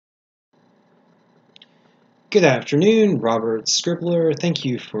Good afternoon, Robert Scribbler. Thank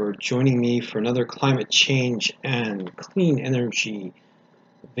you for joining me for another climate change and clean energy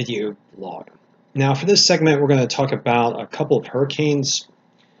video blog. Now, for this segment, we're going to talk about a couple of hurricanes.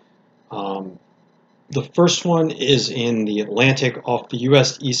 The first one is in the Atlantic off the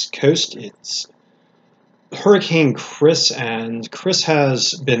U.S. East Coast. It's Hurricane Chris, and Chris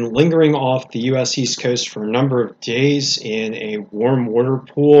has been lingering off the U.S. East Coast for a number of days in a warm water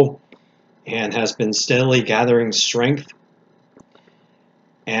pool and has been steadily gathering strength,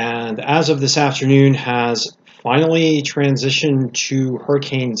 and as of this afternoon has finally transitioned to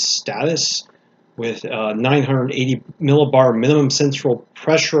hurricane status with 980 millibar minimum central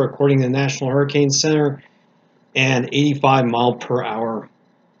pressure according to the National Hurricane Center and 85 mile per hour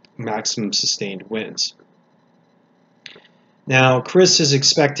maximum sustained winds. Now, Chris is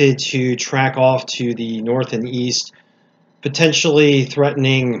expected to track off to the north and east, potentially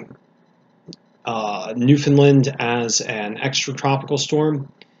threatening Newfoundland as an extratropical storm,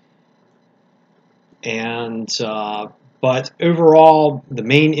 but overall the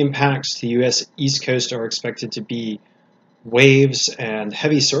main impacts to the U.S. East Coast are expected to be waves and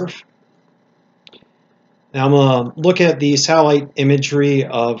heavy surf. Now I'm going to look at the satellite imagery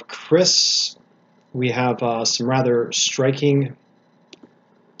of Chris. We have some rather striking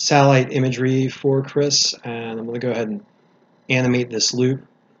satellite imagery for Chris, and I'm going to go ahead and animate this loop.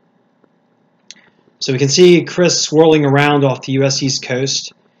 So we can see Chris swirling around off the U.S. East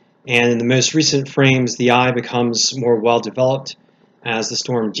Coast, and in the most recent frames the eye becomes more well developed as the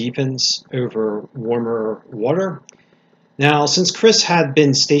storm deepens over warmer water. Now, since Chris had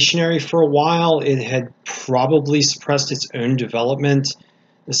been stationary for a while, it had probably suppressed its own development.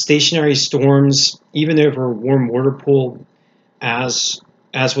 The stationary storms, even over a warm water pool, as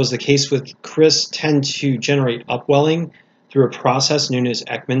was the case with Chris, tend to generate upwelling through a process known as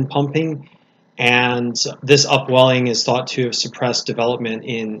Ekman pumping. And this upwelling is thought to have suppressed development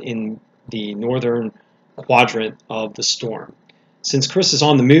in the northern quadrant of the storm. Since Chris is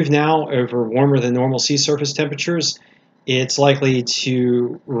on the move now over warmer than normal sea surface temperatures, it's likely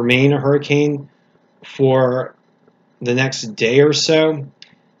to remain a hurricane for the next day or so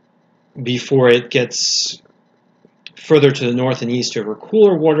before it gets further to the north and east over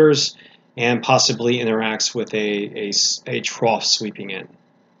cooler waters and possibly interacts with a trough sweeping in.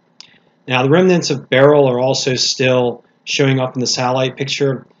 Now, the remnants of Beryl are also still showing up in the satellite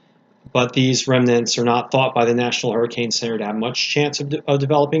picture, but these remnants are not thought by the National Hurricane Center to have much chance of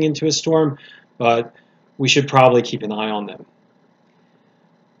developing into a storm, but we should probably keep an eye on them.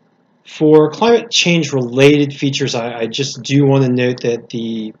 For climate change related features, I just do want to note that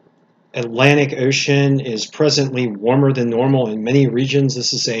the Atlantic Ocean is presently warmer than normal in many regions.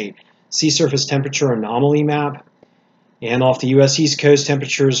 This is a sea surface temperature anomaly map. And off the U.S. East Coast,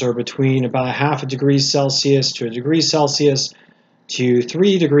 temperatures are between about a half a degree Celsius to a degree Celsius to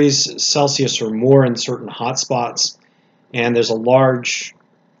 3 degrees Celsius or more in certain hotspots. And there's a large,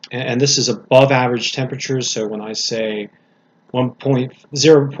 and this is above average temperatures, so when I say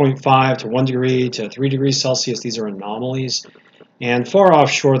 0.5 to 1 degree to 3 degrees Celsius, these are anomalies. And far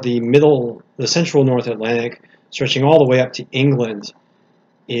offshore, the central North Atlantic, stretching all the way up to England,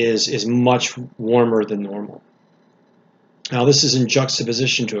 is much warmer than normal. Now, this is in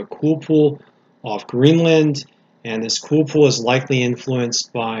juxtaposition to a cool pool off Greenland, and this cool pool is likely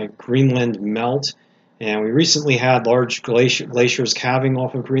influenced by Greenland melt. And we recently had large glaciers calving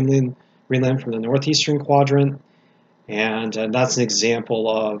off of Greenland from the northeastern quadrant, and that's an example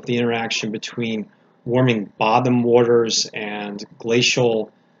of the interaction between warming bottom waters and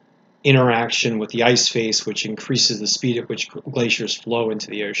glacial interaction with the ice face, which increases the speed at which glaciers flow into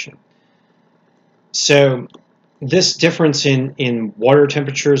the ocean. So this difference in water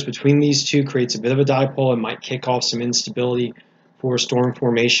temperatures between these two creates a bit of a dipole and might kick off some instability for storm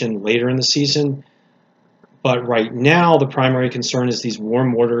formation later in the season. But right now, the primary concern is these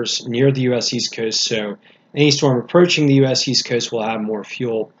warm waters near the U.S. East Coast, so any storm approaching the U.S. East Coast will have more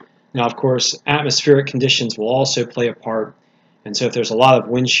fuel. Now, of course, atmospheric conditions will also play a part, and so if there's a lot of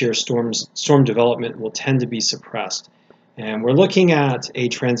wind shear, storm development will tend to be suppressed. And we're looking at a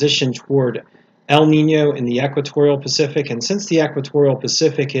transition toward El Nino in the equatorial Pacific, and since the equatorial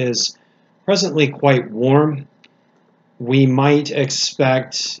Pacific is presently quite warm, we might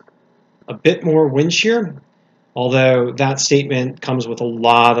expect a bit more wind shear, although that statement comes with a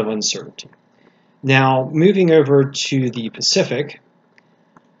lot of uncertainty. Now, moving over to the Pacific,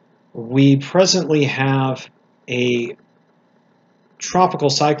 we presently have a tropical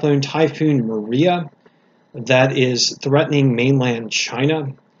cyclone Typhoon Maria that is threatening mainland China.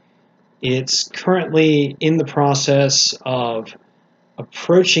 It's currently in the process of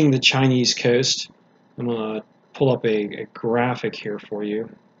approaching the Chinese coast I'm going to pull up a graphic here for you.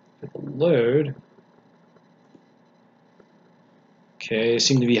 It'll load. Okay,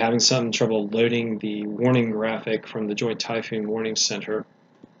 seem to be having some trouble loading the warning graphic from the Joint Typhoon Warning Center.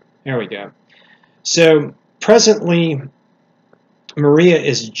 There we go. So presently, Maria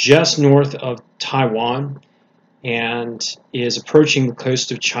is just north of Taiwan and is approaching the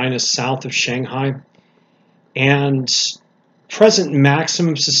coast of China south of Shanghai. And present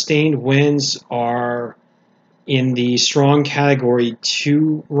maximum sustained winds are in the strong category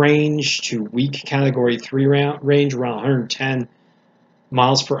 2 range to weak category 3 range, around 110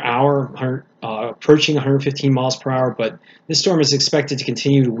 miles per hour, approaching 115 miles per hour, but this storm is expected to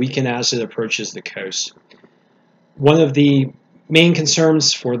continue to weaken as it approaches the coast. One of the main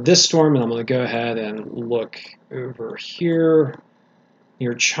concerns for this storm, and I'm going to go ahead and look over here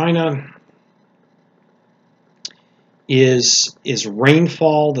near China, is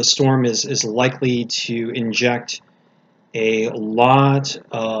rainfall. The storm is likely to inject a lot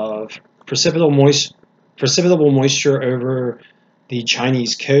of precipitable moisture over the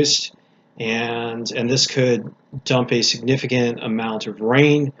Chinese coast, and this could dump a significant amount of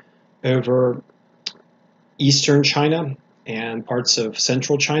rain over eastern China and parts of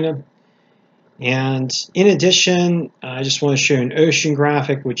central China. And in addition, I just want to show an ocean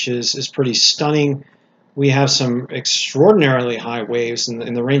graphic, which is pretty stunning. We have some extraordinarily high waves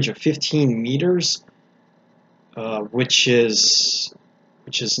in the range of 15 meters, which is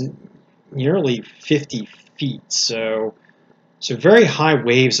nearly 50 feet. So very high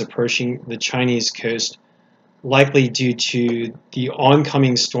waves approaching the Chinese coast, likely due to the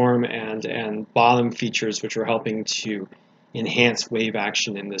oncoming storm and bottom features, which are helping to enhance wave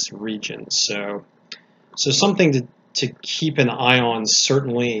action in this region. So something to keep an eye on,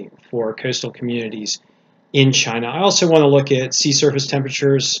 certainly for coastal communities in China. I also want to look at sea surface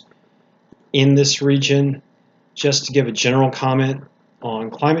temperatures in this region, just to give a general comment on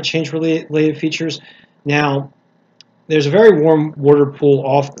climate change related features. Now, there's a very warm water pool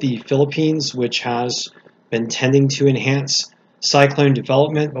off the Philippines, which has been tending to enhance cyclone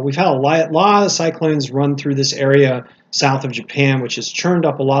development, but we've had a lot of cyclones run through this area south of Japan, which has churned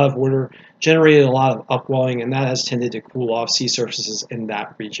up a lot of water, generated a lot of upwelling, and that has tended to cool off sea surfaces in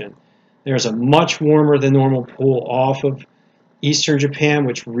that region. There's a much warmer than normal pool off of eastern Japan,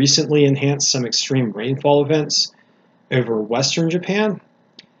 which recently enhanced some extreme rainfall events over western Japan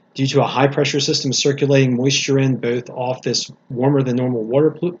due to a high pressure system circulating moisture in both off this warmer than normal water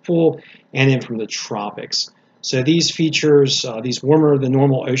pool and in from the tropics. So these features, these warmer than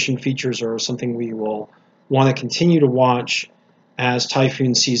normal ocean features, are something we will want to continue to watch as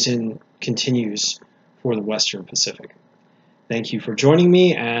typhoon season continues for the Western Pacific. Thank you for joining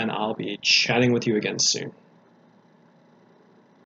me, and I'll be chatting with you again soon.